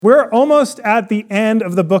We're almost at the end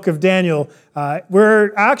of the book of Daniel.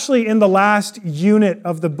 We're actually in the last unit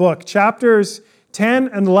of the book. Chapters 10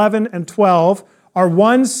 and 11 and 12 are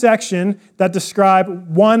one section that describe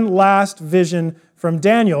one last vision from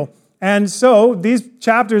Daniel. And so these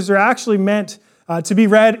chapters are actually meant to be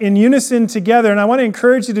read in unison together. And I want to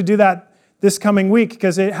encourage you to do that this coming week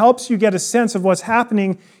because it helps you get a sense of what's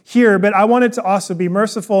happening here. But I wanted to also be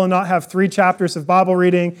merciful and not have 3 chapters of Bible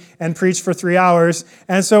reading and preach for 3 hours.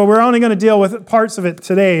 And so we're only going to deal with parts of it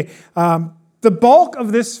today. The bulk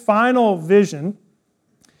of this final vision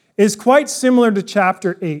is quite similar to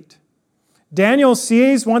chapter 8. Daniel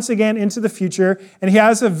sees once again into the future, and he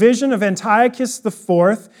has a vision of Antiochus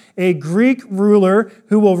IV, a Greek ruler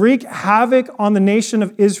who will wreak havoc on the nation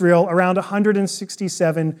of Israel around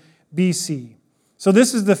 167 BC. So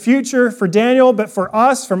this is the future for Daniel, but for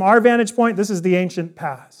us, from our vantage point, this is the ancient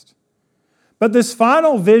past. But this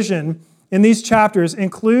final vision in these chapters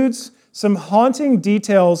includes some haunting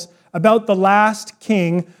details about the last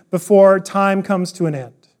king before time comes to an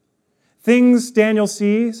end. Things Daniel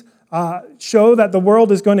sees show that the world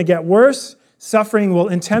is going to get worse. Suffering will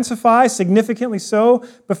intensify, significantly so,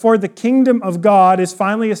 before the kingdom of God is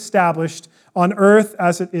finally established on earth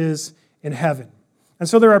as it is in heaven. And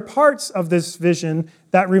so there are parts of this vision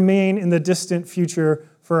that remain in the distant future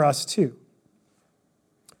for us too.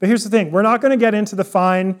 But here's the thing, we're not going to get into the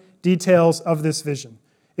fine details of this vision.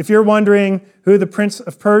 If you're wondering who the Prince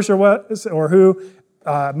of Persia was or who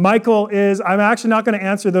Michael is, I'm actually not going to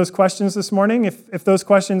answer those questions this morning. If those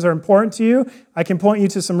questions are important to you, I can point you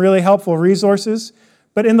to some really helpful resources.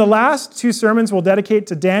 But in the last 2 sermons we'll dedicate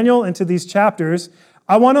to Daniel and to these chapters,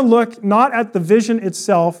 I want to look not at the vision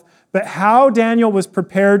itself, but how Daniel was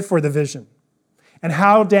prepared for the vision and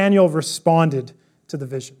how Daniel responded to the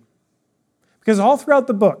vision. Because all throughout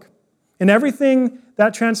the book, in everything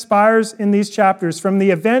that transpires in these chapters, from the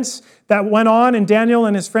events that went on in Daniel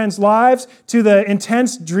and his friends' lives to the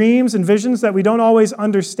intense dreams and visions that we don't always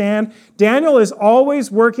understand, Daniel is always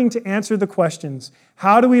working to answer the questions,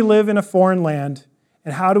 how do we live in a foreign land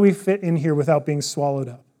and how do we fit in here without being swallowed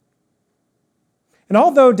up? And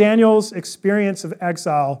although Daniel's experience of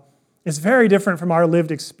exile is very different from our lived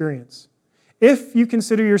experience, if you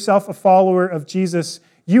consider yourself a follower of Jesus,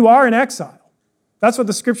 you are in exile. That's what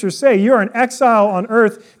the scriptures say. You are in exile on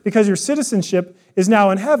earth because your citizenship is now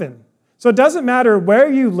in heaven. So it doesn't matter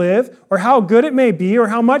where you live or how good it may be or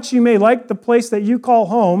how much you may like the place that you call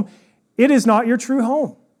home, it is not your true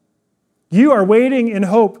home. You are waiting in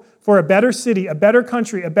hope for a better city, a better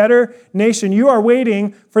country, a better nation. You are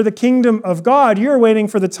waiting for the kingdom of God. You are waiting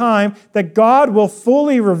for the time that God will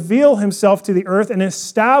fully reveal himself to the earth and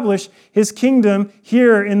establish his kingdom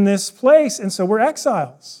here in this place. And so we're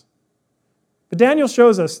exiles. But Daniel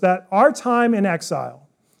shows us that our time in exile,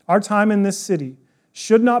 our time in this city,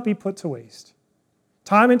 should not be put to waste.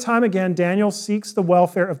 Time and time again, Daniel seeks the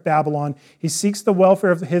welfare of Babylon. He seeks the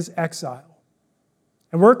welfare of his exile.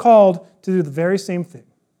 And we're called to do the very same thing,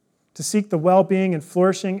 to seek the well-being and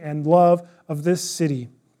flourishing and love of this city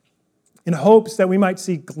in hopes that we might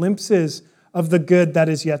see glimpses of the good that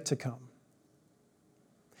is yet to come.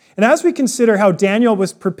 And as we consider how Daniel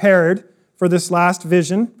was prepared for this last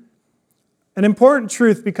vision, an important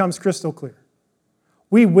truth becomes crystal clear.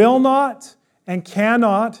 We will not and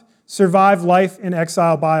cannot survive life in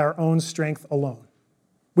exile by our own strength alone.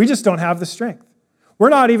 We just don't have the strength. We're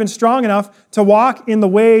not even strong enough to walk in the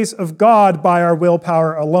ways of God by our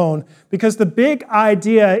willpower alone, because the big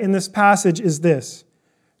idea in this passage is this: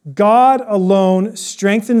 God alone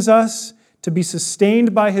strengthens us to be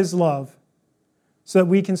sustained by his love so that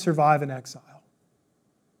we can survive in exile.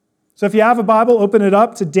 So if you have a Bible, open it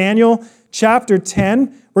up to Daniel chapter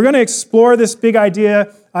 10. We're going to explore this big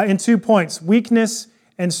idea in 2 points, weakness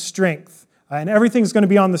and strength. And everything's going to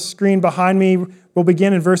be on the screen behind me. We'll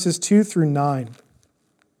begin in verses 2 through 9.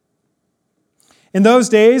 In those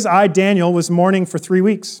days, I, Daniel, was mourning for 3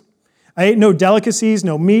 weeks. I ate no delicacies,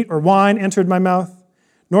 no meat or wine entered my mouth,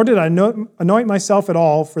 nor did I anoint myself at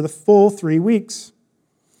all for the full 3 weeks.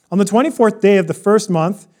 On the 24th day of the first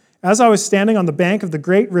month, as I was standing on the bank of the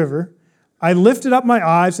great river, I lifted up my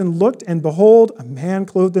eyes and looked, and behold, a man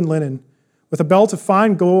clothed in linen, with a belt of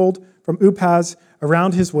fine gold from Uphaz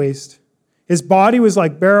around his waist. His body was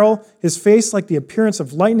like beryl, his face like the appearance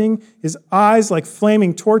of lightning, his eyes like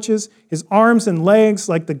flaming torches, his arms and legs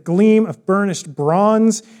like the gleam of burnished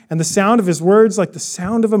bronze, and the sound of his words like the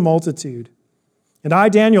sound of a multitude. And I,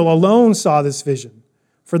 Daniel, alone saw this vision.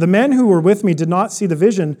 For the men who were with me did not see the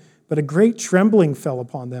vision, but a great trembling fell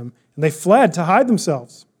upon them, and they fled to hide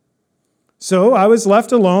themselves. So I was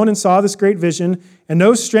left alone and saw this great vision, and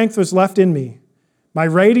no strength was left in me. My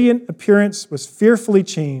radiant appearance was fearfully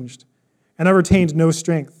changed, and I retained no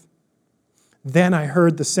strength. Then I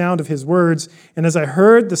heard the sound of his words, and as I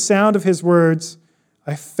heard the sound of his words,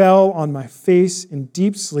 I fell on my face in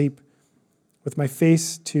deep sleep with my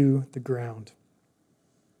face to the ground.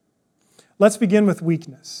 Let's begin with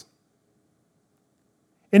weakness.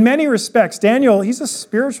 In many respects, Daniel, he's a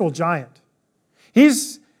spiritual giant.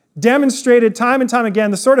 He's demonstrated time and time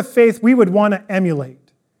again the sort of faith we would want to emulate.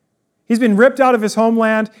 He's been ripped out of his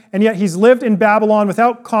homeland, and yet he's lived in Babylon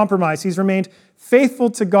without compromise. He's remained faithful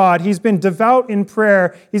to God. He's been devout in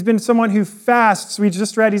prayer. He's been someone who fasts. We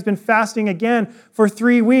just read he's been fasting again for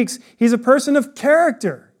 3 weeks. He's a person of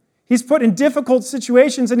character. He's put in difficult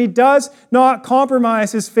situations, and he does not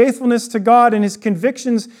compromise his faithfulness to God and his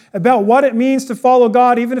convictions about what it means to follow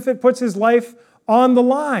God, even if it puts his life on the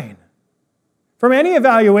line. From any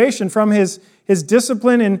evaluation, from his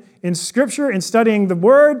discipline in Scripture, in studying the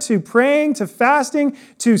Word, to praying, to fasting,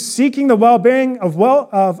 to seeking the well-being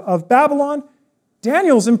of Babylon,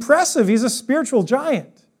 Daniel's impressive. He's a spiritual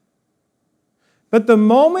giant. But the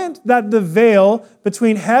moment that the veil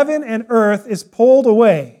between heaven and earth is pulled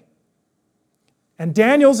away, and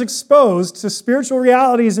Daniel's exposed to spiritual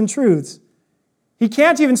realities and truths, he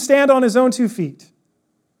can't even stand on his own 2 feet.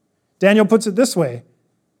 Daniel puts it this way: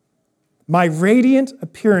 my radiant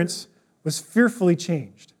appearance was fearfully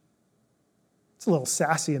changed. It's a little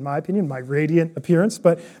sassy in my opinion, my radiant appearance,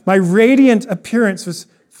 but my radiant appearance was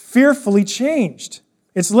fearfully changed.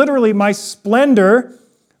 It's literally my splendor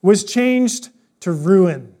was changed to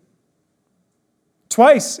ruin.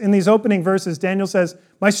 Twice in these opening verses, Daniel says,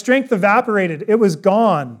 my strength evaporated. It was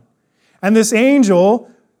gone. And this angel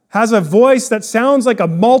has a voice that sounds like a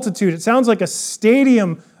multitude. It sounds like a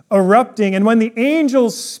stadium erupting. And when the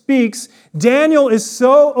angel speaks, Daniel is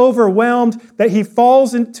so overwhelmed that he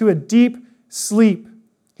falls into a deep sleep.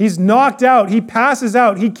 He's knocked out. He passes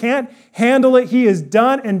out. He can't handle it. He is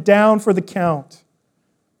done and down for the count.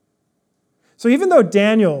 So even though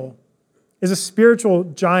Daniel is a spiritual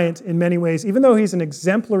giant in many ways, even though he's an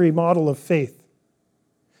exemplary model of faith,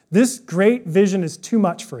 this great vision is too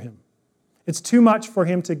much for him. It's too much for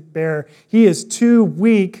him to bear. He is too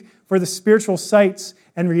weak for the spiritual sights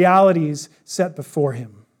and realities set before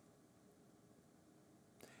him.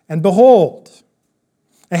 And behold,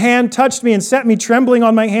 a hand touched me and set me trembling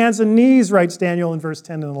on my hands and knees, writes Daniel in verse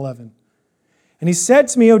 10 and 11. And he said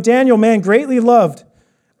to me, O Daniel, man greatly loved,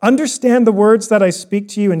 understand the words that I speak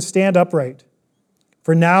to you and stand upright.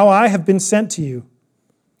 For now I have been sent to you.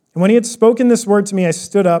 And when he had spoken this word to me, I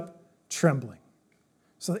stood up trembling.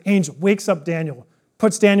 So the angel wakes up Daniel,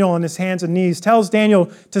 puts Daniel on his hands and knees, tells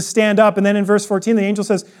Daniel to stand up. And then in verse 14, the angel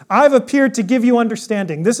says, I've appeared to give you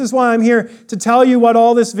understanding. This is why I'm here, to tell you what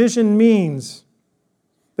all this vision means.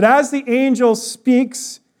 But as the angel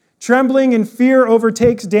speaks, trembling and fear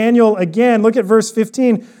overtakes Daniel again. Look at verse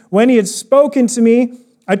 15. When he had spoken to me,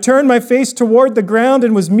 I turned my face toward the ground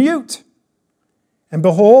and was mute. And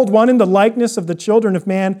behold, one in the likeness of the children of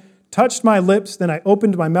man touched my lips. Then I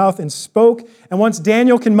opened my mouth and spoke. And once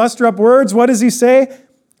Daniel can muster up words, what does he say?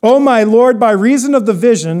 O my Lord, by reason of the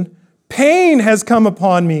vision, pain has come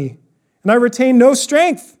upon me, and I retain no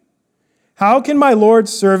strength. How can my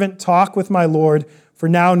Lord's servant talk with my Lord? For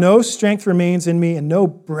now no strength remains in me, and no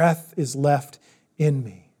breath is left in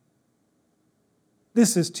me.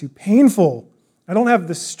 This is too painful. I don't have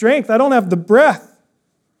the strength. I don't have the breath.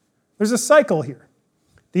 There's a cycle here.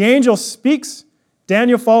 The angel speaks,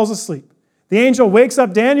 Daniel falls asleep. The angel wakes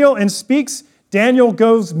up Daniel and speaks, Daniel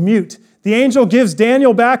goes mute. The angel gives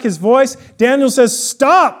Daniel back his voice. Daniel says,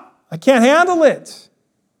 stop, I can't handle it.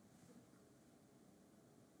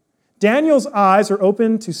 Daniel's eyes are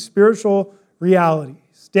open to spiritual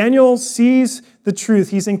realities. Daniel sees the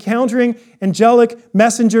truth. He's encountering angelic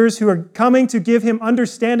messengers who are coming to give him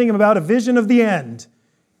understanding about a vision of the end.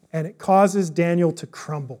 And it causes Daniel to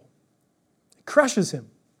crumble. It crushes him.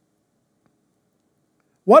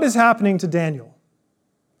 What is happening to Daniel?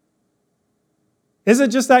 Is it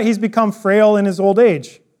just that he's become frail in his old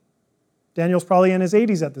age? Daniel's probably in his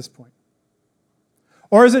 80s at this point.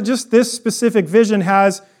 Or is it just this specific vision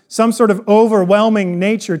has some sort of overwhelming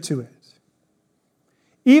nature to it?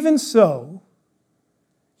 Even so,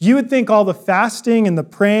 you would think all the fasting and the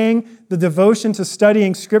praying, the devotion to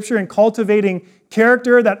studying Scripture and cultivating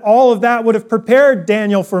character, that all of that would have prepared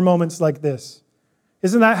Daniel for moments like this.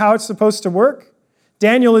 Isn't that how it's supposed to work?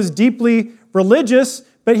 Daniel is deeply religious,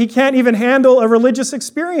 but he can't even handle a religious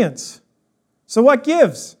experience. So what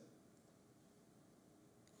gives?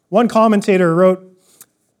 One commentator wrote,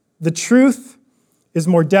 the truth is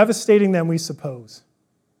more devastating than we suppose.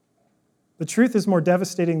 The truth is more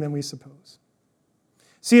devastating than we suppose.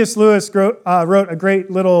 C.S. Lewis wrote a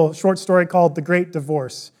great little short story called The Great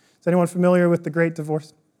Divorce. Is anyone familiar with The Great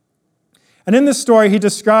Divorce? And in this story, he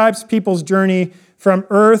describes people's journey from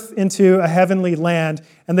earth into a heavenly land,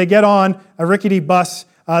 and they get on a rickety bus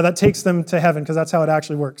that takes them to heaven, because that's how it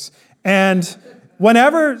actually works. And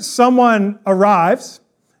whenever someone arrives,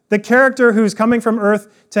 the character who's coming from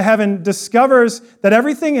earth to heaven discovers that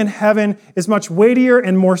everything in heaven is much weightier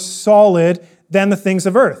and more solid than the things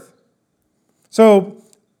of earth. So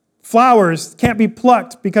flowers can't be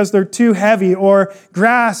plucked because they're too heavy, or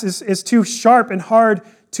grass is too sharp and hard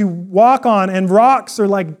to walk on, and rocks are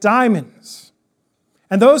like diamonds.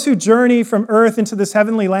 And those who journey from earth into this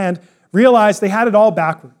heavenly land realized they had it all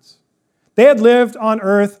backwards. They had lived on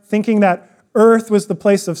earth thinking that earth was the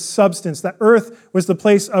place of substance, that earth was the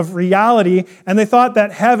place of reality, and they thought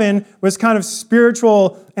that heaven was kind of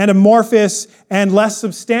spiritual and amorphous and less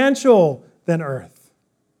substantial than earth.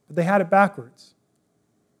 But they had it backwards.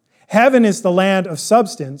 Heaven is the land of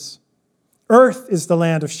substance. Earth is the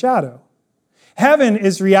land of shadow. Heaven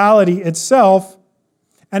is reality itself,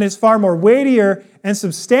 and it's far more weightier and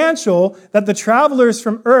substantial that the travelers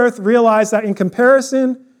from earth realize that in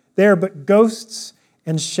comparison, they are but ghosts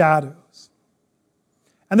and shadows.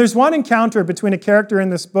 And there's one encounter between a character in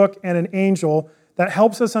this book and an angel that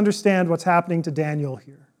helps us understand what's happening to Daniel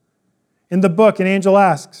here. In the book, an angel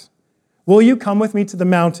asks, "Will you come with me to the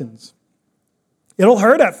mountains? It'll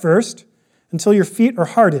hurt at first until your feet are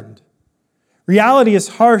hardened. Reality is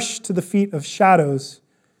harsh to the feet of shadows,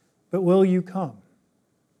 but will you come?"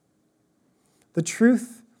 The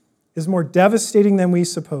truth is more devastating than we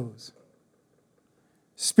suppose.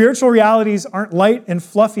 Spiritual realities aren't light and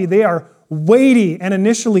fluffy. They are weighty and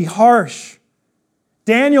initially harsh.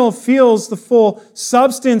 Daniel feels the full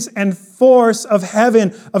substance and force of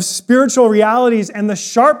heaven, of spiritual realities, and the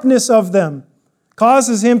sharpness of them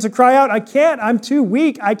causes him to cry out, "I can't, I'm too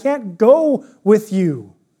weak, I can't go with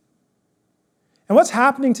you." And what's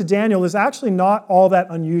happening to Daniel is actually not all that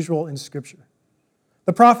unusual in Scripture.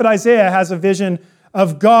 The prophet Isaiah has a vision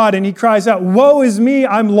of God, and he cries out, "Woe is me,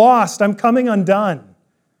 I'm lost, I'm coming undone."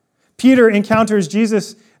 Peter encounters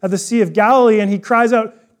Jesus at the Sea of Galilee, and he cries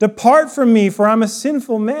out, "Depart from me, for I'm a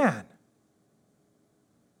sinful man."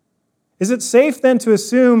 Is it safe then to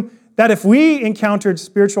assume that if we encountered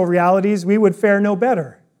spiritual realities, we would fare no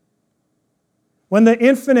better? When the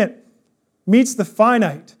infinite meets the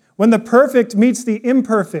finite, when the perfect meets the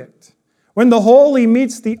imperfect, when the holy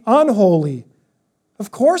meets the unholy, of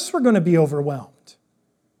course we're going to be overwhelmed.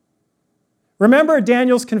 Remember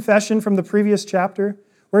Daniel's confession from the previous chapter,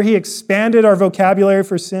 where he expanded our vocabulary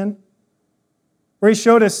for sin? Where he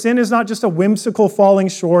showed us sin is not just a whimsical falling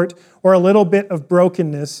short or a little bit of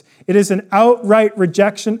brokenness. It is an outright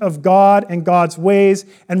rejection of God and God's ways,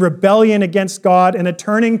 and rebellion against God, and a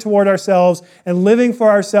turning toward ourselves and living for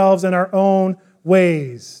ourselves in our own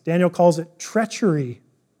ways. Daniel calls it treachery.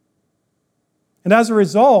 And as a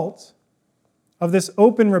result of this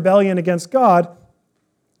open rebellion against God,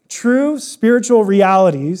 true spiritual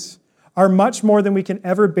realities are much more than we can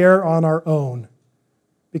ever bear on our own,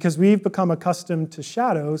 because we've become accustomed to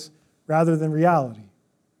shadows rather than reality.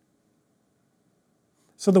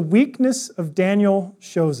 So the weakness of Daniel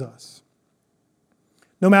shows us,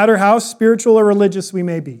 no matter how spiritual or religious we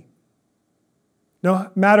may be,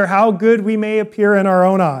 no matter how good we may appear in our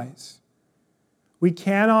own eyes, we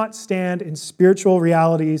cannot stand in spiritual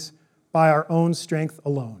realities by our own strength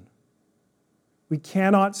alone. We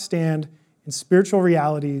cannot stand in spiritual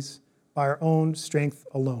realities by our own strength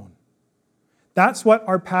alone. That's what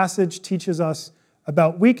our passage teaches us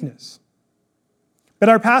about weakness. But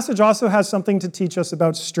our passage also has something to teach us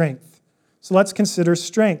about strength. So let's consider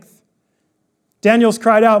strength. Daniel's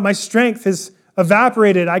cried out, "My strength has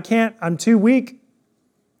evaporated. I'm too weak."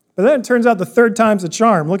 But then it turns out the third time's a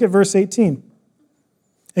charm. Look at verse 18.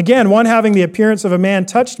 "Again, one having the appearance of a man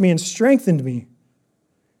touched me and strengthened me.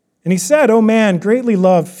 And he said, 'O man, greatly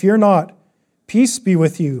loved, fear not. Peace be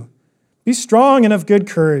with you. Be strong and of good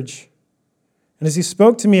courage.' And as he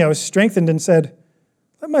spoke to me, I was strengthened and said,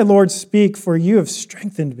 'Let my Lord speak, for you have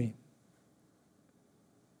strengthened me.'"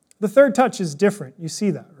 The third touch is different. You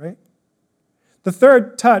see that, right? The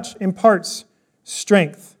third touch imparts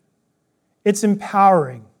strength. It's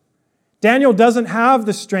empowering. Daniel doesn't have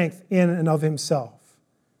the strength in and of himself.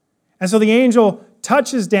 And so the angel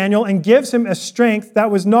touches Daniel and gives him a strength that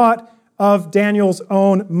was not of Daniel's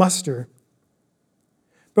own muster.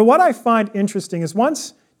 But what I find interesting is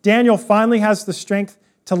once Daniel finally has the strength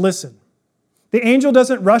to listen, the angel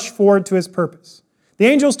doesn't rush forward to his purpose. The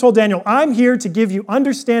angels told Daniel, I'm here to give you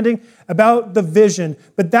understanding about the vision.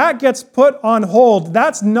 But that gets put on hold.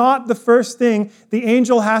 That's not the first thing the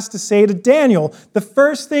angel has to say to Daniel. The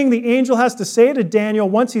first thing the angel has to say to Daniel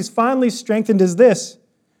once he's finally strengthened is this: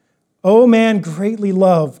 O man greatly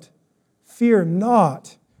loved, fear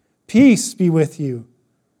not. Peace be with you.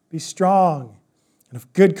 Be strong and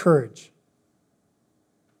of good courage.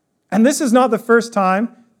 And this is not the first time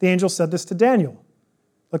the angel said this to Daniel.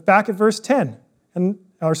 Look back at verse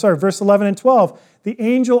 11 and 12. The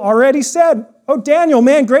angel already said, "Oh, Daniel,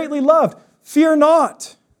 man greatly loved, fear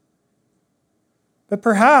not." But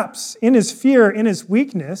perhaps in his fear, in his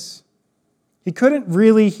weakness, he couldn't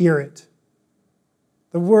really hear it.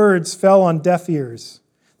 The words fell on deaf ears.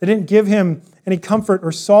 They didn't give him any comfort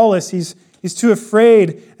or solace. He's too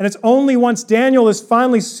afraid. And it's only once Daniel is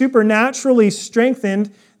finally supernaturally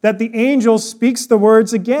strengthened that the angel speaks the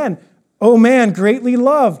words again. "O man greatly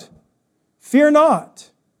loved, fear not.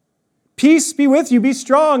 Peace be with you. Be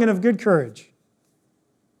strong and of good courage."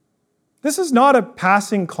 This is not a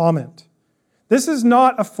passing comment. This is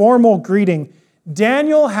not a formal greeting.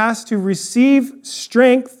 Daniel has to receive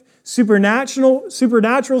strength,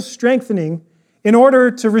 supernatural strengthening, in order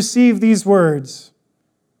to receive these words.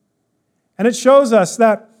 And it shows us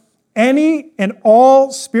that any and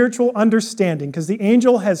all spiritual understanding, because the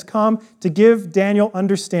angel has come to give Daniel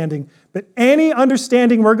understanding, but any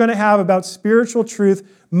understanding we're going to have about spiritual truth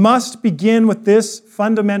must begin with this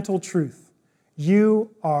fundamental truth: you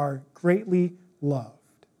are greatly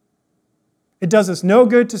loved. It does us no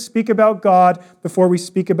good to speak about God before we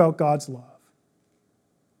speak about God's love.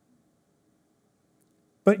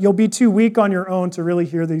 But you'll be too weak on your own to really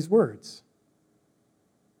hear these words.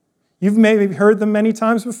 You've maybe heard them many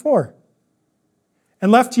times before.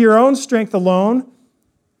 And left to your own strength alone,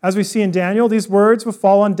 as we see in Daniel, these words will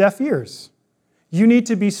fall on deaf ears. You need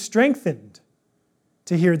to be strengthened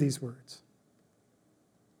to hear these words.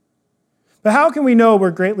 But how can we know we're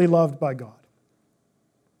greatly loved by God?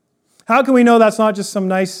 How can we know that's not just some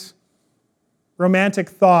nice romantic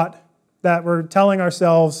thought that we're telling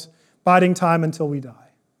ourselves, biding time until we die?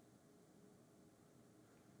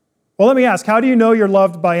 Well, let me ask, how do you know you're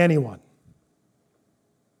loved by anyone?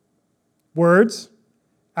 Words,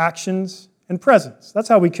 actions, and presence. That's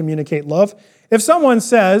how we communicate love. If someone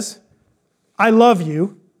says, "I love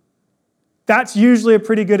you," that's usually a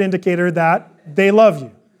pretty good indicator that they love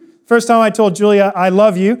you. First time I told Julia, "I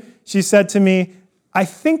love you," she said to me, "I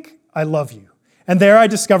think I love you." And there I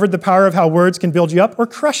discovered the power of how words can build you up or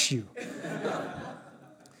crush you.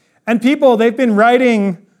 And people, they've been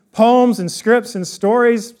writing poems and scripts and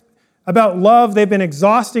stories about love. They've been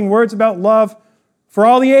exhausting words about love for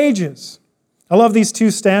all the ages. I love these two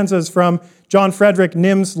stanzas from John Frederick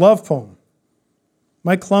Nimm's love poem.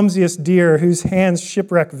 "My clumsiest dear, whose hands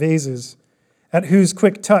shipwreck vases, at whose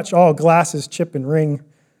quick touch all glasses chip and ring,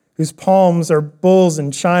 whose palms are bulls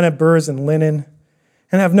and china, burrs and linen,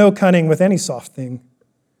 and have no cunning with any soft thing.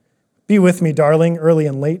 Be with me, darling, early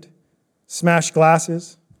and late. Smash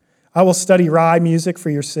glasses. I will study rye music for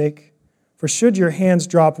your sake. For should your hands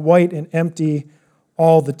drop white and empty,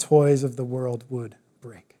 all the toys of the world would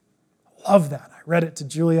break." I love that. I read it to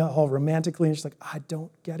Julia all romantically, and she's like, "I don't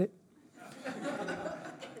get it."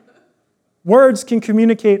 Words can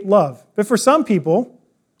communicate love. But for some people,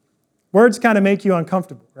 words kind of make you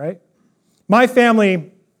uncomfortable, right? My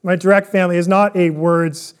family, my direct family, is not a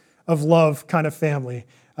words of love kind of family.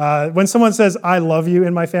 When someone says, "I love you"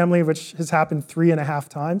 in my family, which has happened 3.5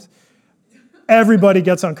 times, everybody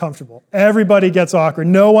gets uncomfortable. Everybody gets awkward.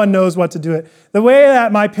 No one knows what to do it. The way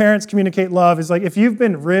that my parents communicate love is like if you've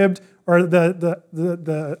been ribbed or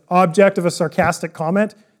the object of a sarcastic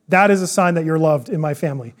comment, that is a sign that you're loved in my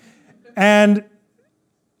family. And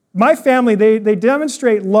my family, they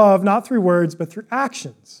demonstrate love not through words, but through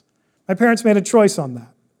actions. My parents made a choice on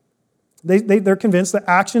that. They're convinced that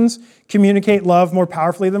actions communicate love more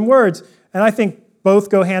powerfully than words. And I think both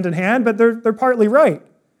go hand in hand, but they're partly right.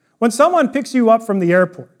 When someone picks you up from the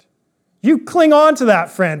airport, you cling on to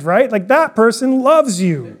that friend, right? Like that person loves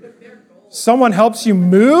you. Someone helps you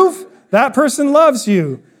move, that person loves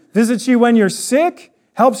you. Visits you when you're sick,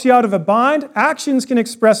 helps you out of a bind. Actions can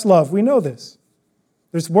express love. We know this.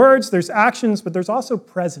 There's words, there's actions, but there's also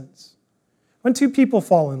presence. When two people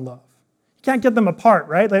fall in love, you can't get them apart,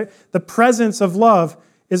 right? The presence of love,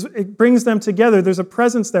 it brings them together. There's a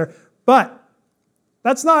presence there. But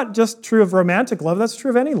that's not just true of romantic love, that's true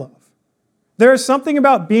of any love. There is something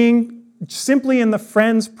about being simply in the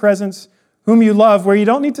friend's presence whom you love where you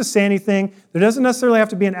don't need to say anything. There doesn't necessarily have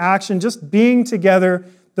to be an action. Just being together,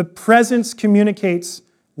 the presence communicates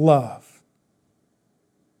love.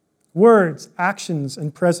 Words, actions,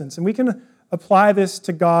 and presence. And we can apply this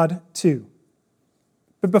to God too.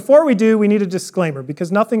 But before we do, we need a disclaimer,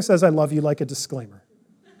 because nothing says I love you like a disclaimer.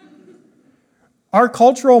 Our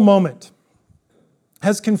cultural moment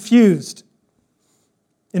has confused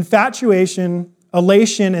infatuation,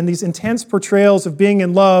 elation, and these intense portrayals of being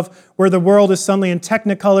in love where the world is suddenly in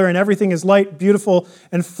technicolor and everything is light, beautiful,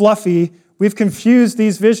 and fluffy. We've confused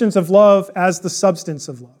these visions of love as the substance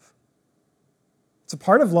of love. It's a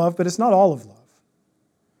part of love, but it's not all of love.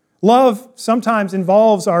 Love sometimes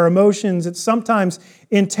involves our emotions. It's sometimes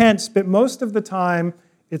intense, but most of the time,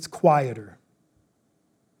 it's quieter.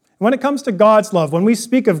 When it comes to God's love, when we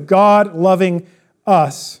speak of God loving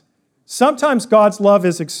us, sometimes God's love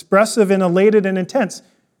is expressive and elated and intense.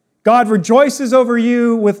 God rejoices over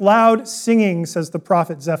you with loud singing, says the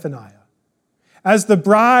prophet Zephaniah. As the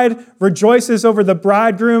bride rejoices over the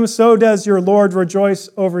bridegroom, so does your Lord rejoice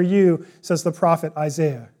over you, says the prophet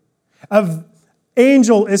Isaiah. An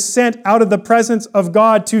angel is sent out of the presence of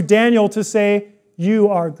God to Daniel to say, you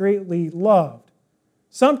are greatly loved.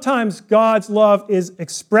 Sometimes God's love is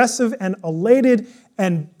expressive and elated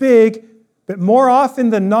and big, but more often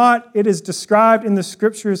than not, it is described in the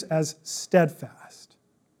Scriptures as steadfast.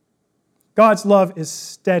 God's love is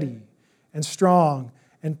steady and strong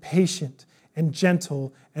and patient and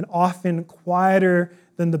gentle and often quieter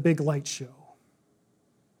than the big light show.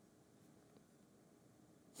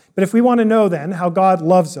 But if we want to know then how God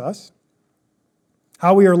loves us,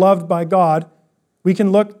 how we are loved by God, we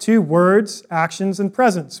can look to words, actions, and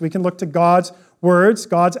presence. We can look to God's words,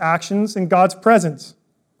 God's actions, and God's presence.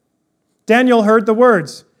 Daniel heard the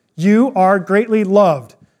words, "You are greatly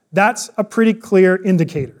loved." That's a pretty clear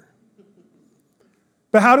indicator.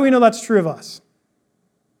 But how do we know that's true of us?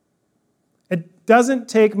 It doesn't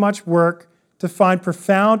take much work to find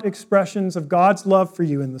profound expressions of God's love for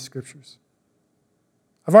you in the Scriptures.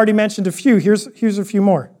 I've already mentioned a few. Here's a few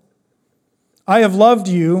more. I have loved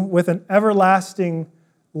you with an everlasting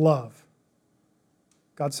love.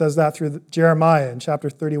 God says that through Jeremiah in chapter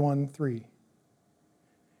 31:3.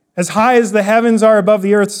 As high as the heavens are above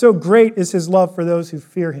the earth, so great is his love for those who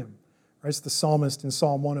fear him, writes the psalmist in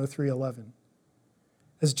Psalm 103:11.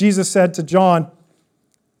 As Jesus said to John,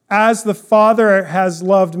 as the Father has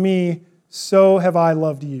loved me, so have I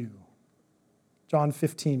loved you. John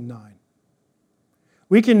 15:9.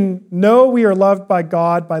 We can know we are loved by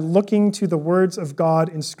God by looking to the words of God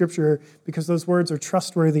in Scripture because those words are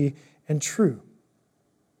trustworthy and true.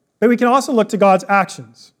 But we can also look to God's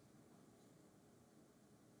actions.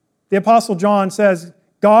 The Apostle John says,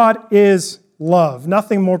 God is love.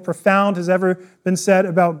 Nothing more profound has ever been said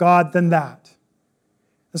about God than that.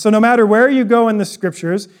 And so no matter where you go in the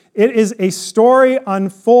Scriptures, it is a story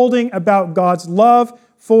unfolding about God's love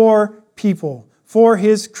for people, for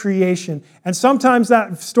his creation. And sometimes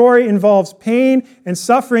that story involves pain and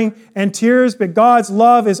suffering and tears, but God's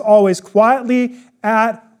love is always quietly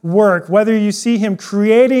at work. Whether you see him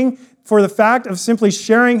creating for the fact of simply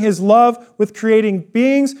sharing his love with creating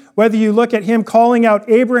beings, whether you look at him calling out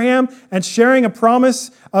Abraham and sharing a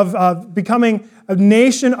promise of becoming a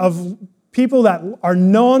nation of people that are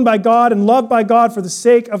known by God and loved by God for the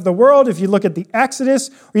sake of the world. If you look at the Exodus,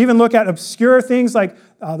 or even look at obscure things like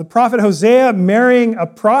the prophet Hosea marrying a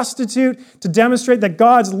prostitute to demonstrate that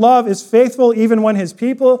God's love is faithful even when his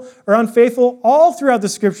people are unfaithful. All throughout the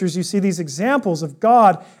Scriptures, you see these examples of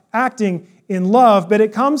God acting in love, but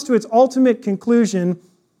it comes to its ultimate conclusion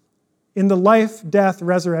in the life, death,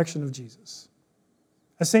 resurrection of Jesus.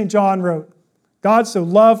 As St. John wrote, God so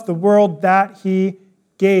loved the world that he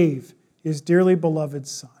gave his dearly beloved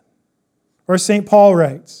Son. Or St. Paul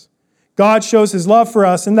writes, God shows his love for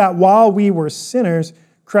us in that while we were sinners,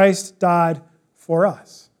 Christ died for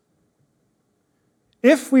us.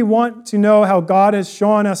 If we want to know how God has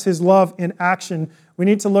shown us his love in action, we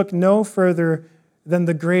need to look no further than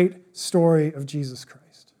the great story of Jesus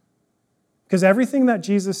Christ. Because everything that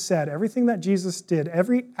Jesus said, everything that Jesus did,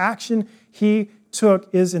 every action he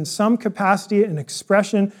took is in some capacity an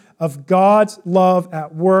expression of God's love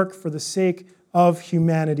at work for the sake of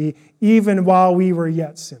humanity, even while we were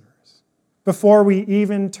yet sinners. Before we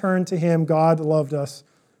even turned to him, God loved us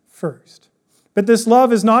first. But this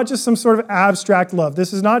love is not just some sort of abstract love.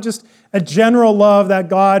 This is not just a general love that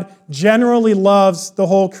God generally loves the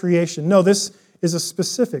whole creation. No, this is a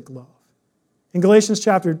specific love. In Galatians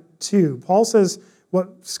chapter 2, Paul says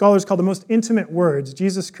what scholars call the most intimate words.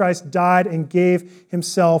 Jesus Christ died and gave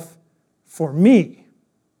himself for me.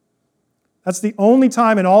 That's the only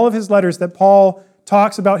time in all of his letters that Paul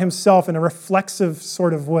talks about himself in a reflexive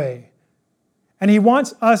sort of way. And he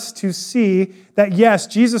wants us to see that, yes,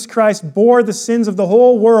 Jesus Christ bore the sins of the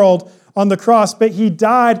whole world on the cross, but he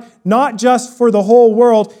died not just for the whole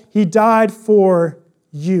world, he died for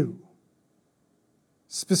you.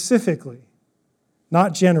 Specifically,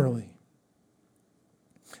 not generally.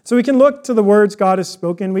 So we can look to the words God has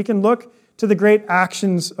spoken. We can look to the great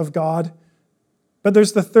actions of God. But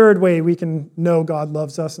there's the third way we can know God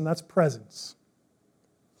loves us, and that's presence.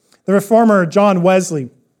 The reformer John Wesley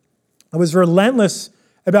was relentless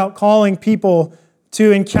about calling people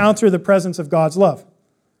to encounter the presence of God's love.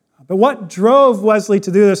 But what drove Wesley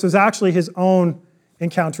to do this was actually his own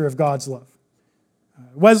encounter of God's love.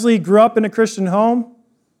 Wesley grew up in a Christian home,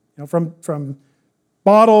 from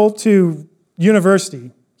bottle to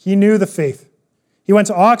university. He knew the faith. He went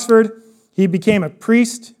to Oxford. He became a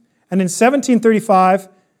priest. And in 1735,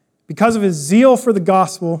 because of his zeal for the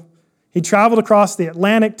gospel, he traveled across the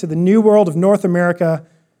Atlantic to the New World of North America,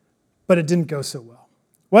 but it didn't go so well.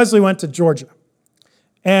 Wesley went to Georgia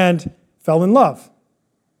and fell in love.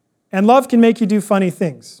 And love can make you do funny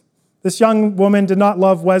things. This young woman did not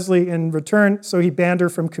love Wesley in return, so he banned her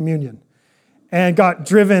from communion and got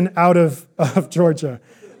driven out of Georgia.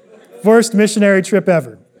 Worst missionary trip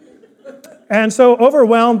ever. And so,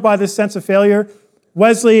 overwhelmed by this sense of failure,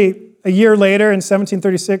 Wesley, a year later in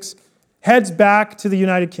 1736, heads back to the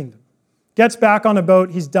United Kingdom. Gets back on a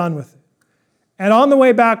boat, he's done with it. And on the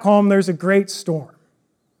way back home, there's a great storm.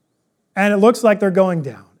 And it looks like they're going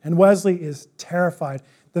down. And Wesley is terrified.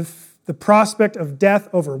 The prospect of death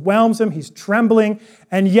overwhelms him. He's trembling.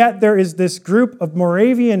 And yet there is this group of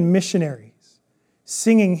Moravian missionaries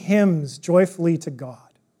singing hymns joyfully to God.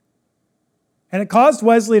 And it caused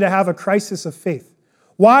Wesley to have a crisis of faith.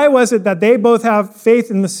 Why was it that they both have faith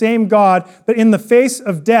in the same God, but in the face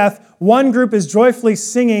of death, one group is joyfully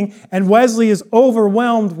singing and Wesley is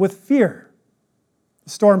overwhelmed with fear?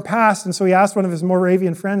 The storm passed, and so he asked one of his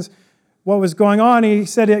Moravian friends what was going on. He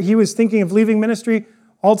said he was thinking of leaving ministry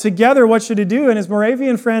altogether. What should he do? And his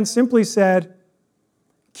Moravian friend simply said,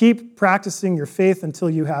 keep practicing your faith until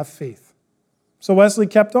you have faith. So Wesley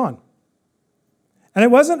kept on. And it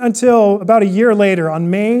wasn't until about a year later, on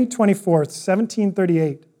May 24th,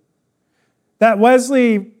 1738, that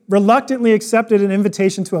Wesley reluctantly accepted an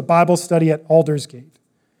invitation to a Bible study at Aldersgate.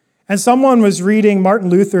 And someone was reading Martin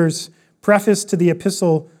Luther's preface to the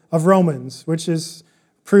Epistle of Romans, which is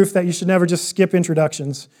proof that you should never just skip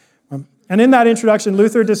introductions. And in that introduction,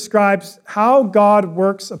 Luther describes how God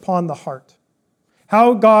works upon the heart,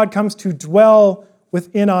 how God comes to dwell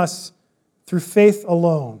within us through faith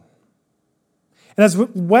alone. And as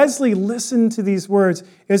Wesley listened to these words,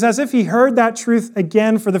 it was as if he heard that truth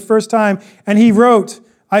again for the first time. And he wrote,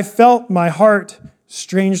 I felt my heart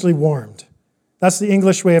strangely warmed. That's the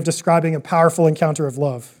English way of describing a powerful encounter of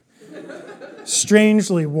love.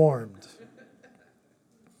 Strangely warmed.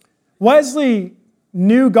 Wesley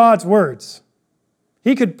knew God's words.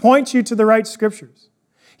 He could point you to the right scriptures.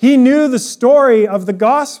 He knew the story of the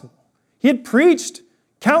gospel. He had preached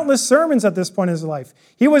countless sermons at this point in his life.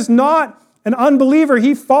 He was not an unbeliever.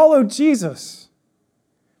 He followed Jesus.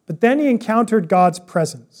 But then he encountered God's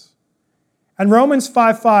presence. And Romans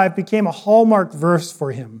 5:5 became a hallmark verse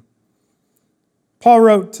for him. Paul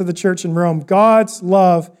wrote to the church in Rome, God's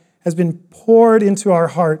love has been poured into our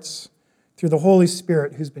hearts through the Holy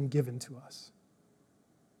Spirit who's been given to us.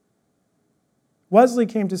 Wesley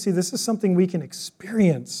came to see this is something we can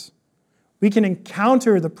experience. We can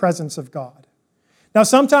encounter the presence of God. Now,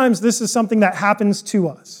 sometimes this is something that happens to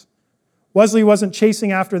us. Wesley wasn't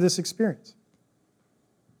chasing after this experience.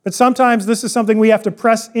 But sometimes this is something we have to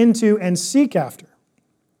press into and seek after.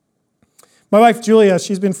 My wife, Julia,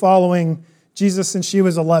 she's been following Jesus since she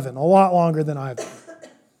was 11, a lot longer than I've been.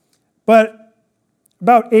 But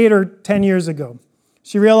about 8 or 10 years ago,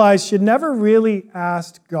 she realized she'd never really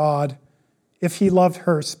asked God if he loved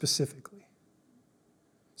her specifically.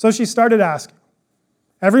 So she started asking.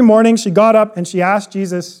 Every morning she got up and she asked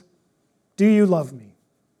Jesus, do you love me?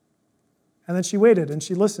 And then she waited and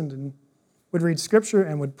she listened and would read scripture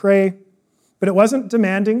and would pray. But it wasn't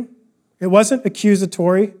demanding. It wasn't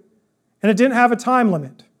accusatory. And it didn't have a time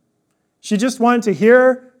limit. She just wanted to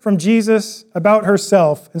hear from Jesus about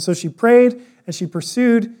herself. And so she prayed and she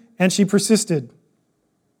pursued and she persisted.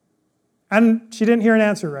 And she didn't hear an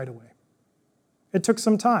answer right away. It took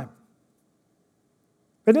some time.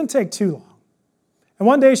 It didn't take too long. And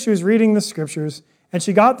one day she was reading the scriptures and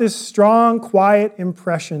she got this strong, quiet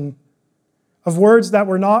impression of words that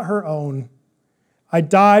were not her own. I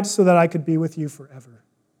died so that I could be with you forever.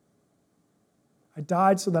 I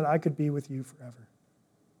died so that I could be with you forever.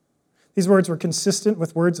 These words were consistent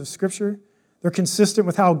with words of Scripture. They're consistent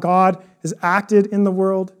with how God has acted in the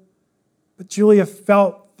world. But Julia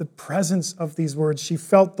felt the presence of these words. She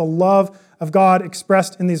felt the love of God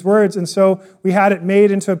expressed in these words. And so we had it made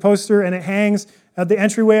into a poster, and it hangs at the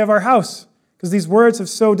entryway of our house because these words have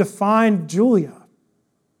so defined Julia.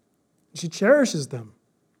 She cherishes them.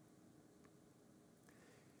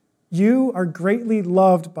 You are greatly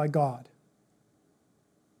loved by God.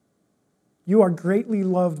 You are greatly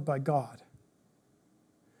loved by God.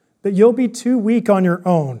 But you'll be too weak on your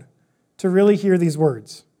own to really hear these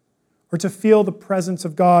words or to feel the presence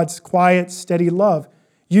of God's quiet, steady love.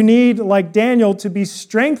 You need, like Daniel, to be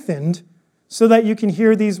strengthened so that you can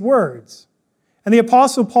hear these words. And the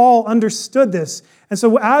Apostle Paul understood this. And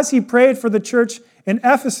so as he prayed for the church in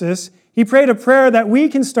Ephesus, he prayed a prayer that we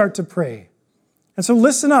can start to pray. And so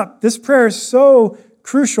listen up. This prayer is so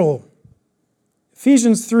crucial.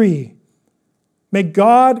 Ephesians 3. May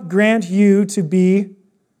God grant you to be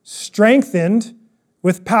strengthened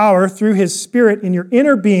with power through His Spirit in your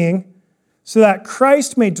inner being, so that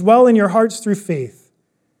Christ may dwell in your hearts through faith,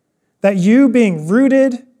 that you, being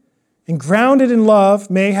rooted and grounded in love,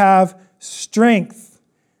 may have strength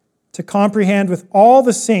to comprehend with all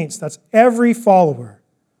the saints, that's every follower,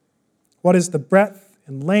 what is the breadth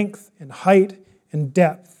and length and height and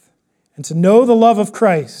depth, and to know the love of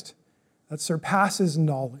Christ that surpasses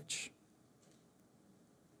knowledge.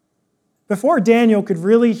 Before Daniel could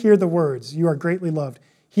really hear the words, "You are greatly loved,"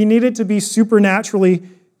 he needed to be supernaturally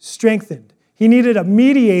strengthened. He needed a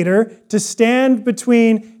mediator to stand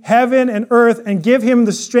between heaven and earth and give him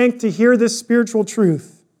the strength to hear this spiritual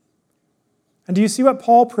truth. And do you see what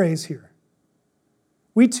Paul prays here?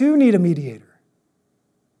 We too need a mediator.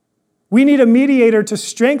 We need a mediator to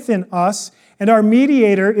strengthen us, and our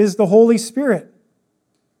mediator is the Holy Spirit.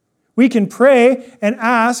 We can pray and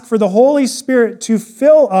ask for the Holy Spirit to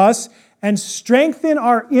fill us and strengthen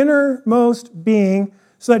our innermost being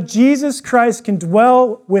so that Jesus Christ can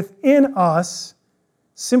dwell within us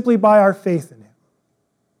simply by our faith in Him.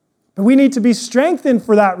 But we need to be strengthened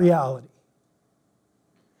for that reality.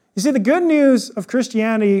 You see, the good news of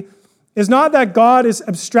Christianity is not that God is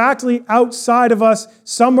abstractly outside of us,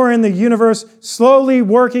 somewhere in the universe, slowly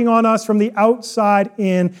working on us from the outside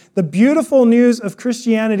in. The beautiful news of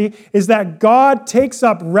Christianity is that God takes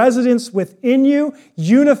up residence within you,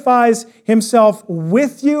 unifies Himself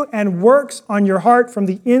with you, and works on your heart from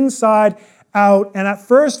the inside out. And at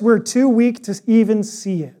first, we're too weak to even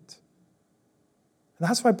see it. And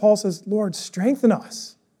that's why Paul says, Lord, strengthen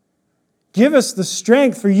us. Give us the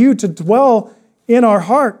strength for you to dwell in our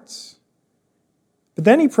hearts. But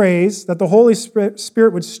then he prays that the Holy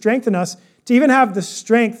Spirit would strengthen us to even have the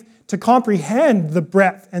strength to comprehend the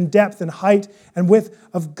breadth and depth and height and width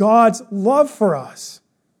of God's love for us.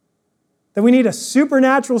 That we need a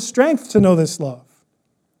supernatural strength to know this love.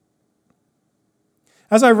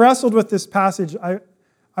 As I wrestled with this passage,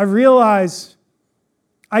 I realized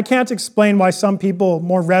I can't explain why some people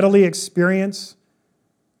more readily experience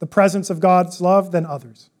the presence of God's love than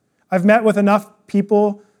others. I've met with enough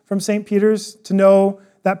people from St. Peter's to know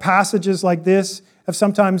that passages like this have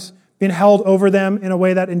sometimes been held over them in a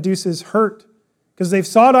way that induces hurt because they've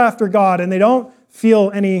sought after God and they don't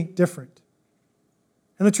feel any different.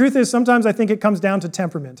 And the truth is, sometimes I think it comes down to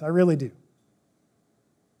temperament. I really do.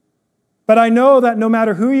 But I know that no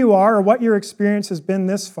matter who you are or what your experience has been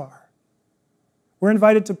this far, we're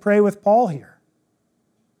invited to pray with Paul here.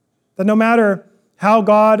 That no matter how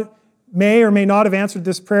God may or may not have answered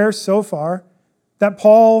this prayer so far, that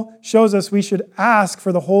Paul shows us we should ask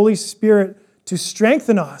for the Holy Spirit to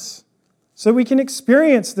strengthen us so we can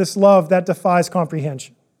experience this love that defies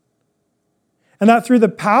comprehension. And that through the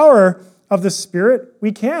power of the Spirit,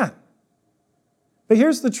 we can. But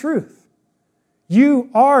here's the truth.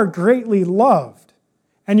 You are greatly loved,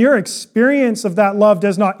 and your experience of that love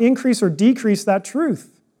does not increase or decrease that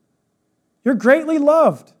truth. You're greatly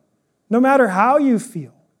loved, no matter how you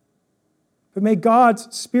feel. But may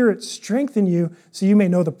God's Spirit strengthen you so you may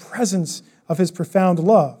know the presence of His profound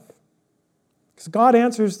love. Because God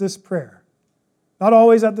answers this prayer, not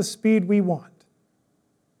always at the speed we want,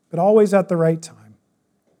 but always at the right time.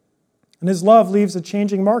 And His love leaves a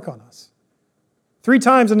changing mark on us. 3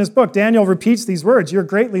 times in his book, Daniel repeats these words, "You're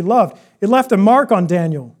greatly loved." It left a mark on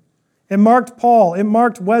Daniel. It marked Paul. It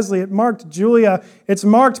marked Wesley. It marked Julia. It's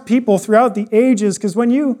marked people throughout the ages, because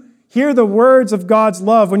when you hear the words of God's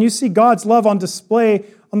love, when you see God's love on display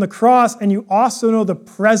on the cross, and you also know the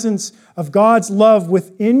presence of God's love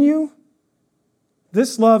within you,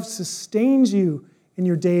 this love sustains you in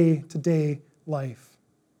your day-to-day life.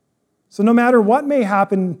 So no matter what may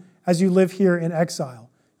happen as you live here in exile,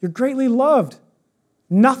 you're greatly loved.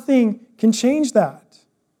 Nothing can change that.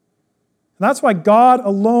 And that's why God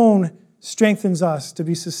alone strengthens us to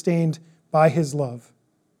be sustained by His love.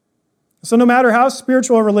 So no matter how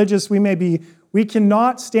spiritual or religious we may be, we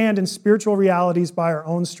cannot stand in spiritual realities by our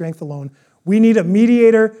own strength alone. We need a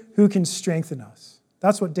mediator who can strengthen us.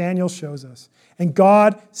 That's what Daniel shows us. And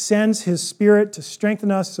God sends his Spirit to strengthen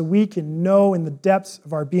us so we can know in the depths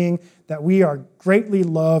of our being that we are greatly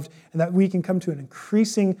loved and that we can come to an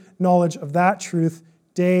increasing knowledge of that truth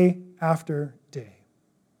day after day.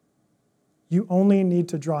 You only need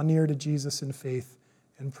to draw near to Jesus in faith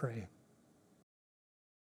and pray.